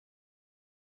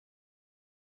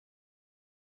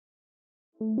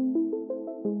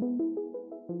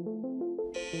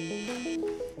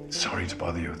Sorry to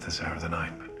bother you at this hour of the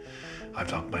night, but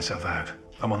I've locked myself out.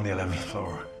 I'm on the 11th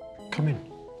floor. Come in.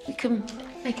 You can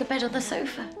make a bed on the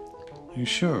sofa. You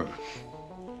sure?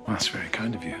 That's very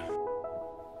kind of you.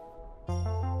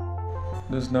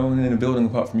 There's no one in the building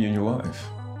apart from you and your wife.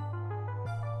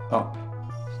 Up.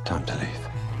 Time to leave.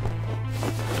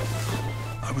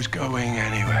 I was going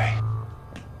anyway.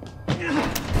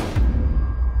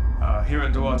 Here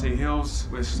at Duarte Hills,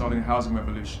 we're starting a housing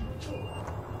revolution.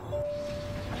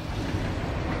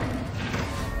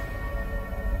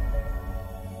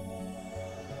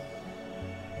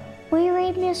 Will you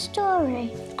read me a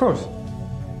story? Of course.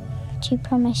 Do you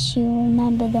promise you'll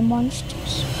remember the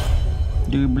monsters?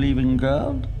 Do you believe in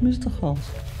God, Mr. Holt?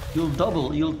 You'll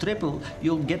double, you'll triple,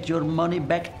 you'll get your money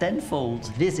back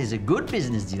tenfold. This is a good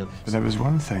business deal. But there was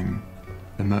one thing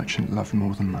the merchant loved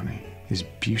more than money, his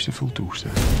beautiful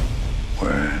daughter.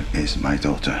 Where is my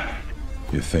daughter?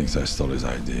 He thinks I stole his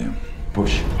idea.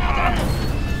 Push.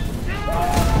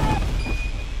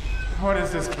 What is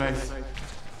this place?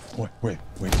 Wait.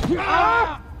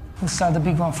 Let's start the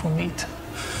big one for meat.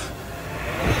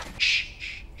 Shh.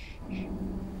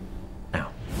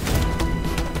 Now.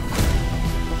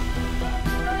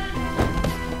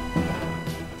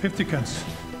 50 cents.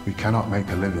 We cannot make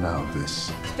a living out of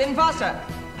this. Spin faster!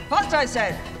 Faster, I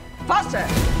said! Faster!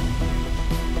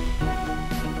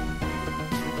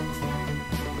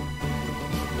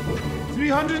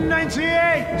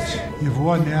 $398! You've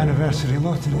won the anniversary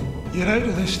lottery. You're out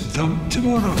of this dump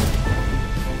tomorrow.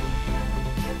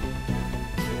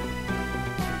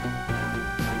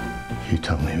 You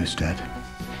told me he was dead.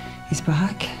 He's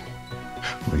back.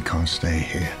 We can't stay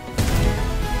here.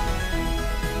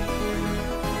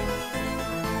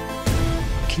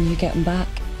 Can you get him back?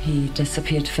 He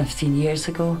disappeared 15 years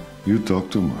ago. You talk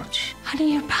too much.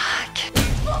 Honey, you're back.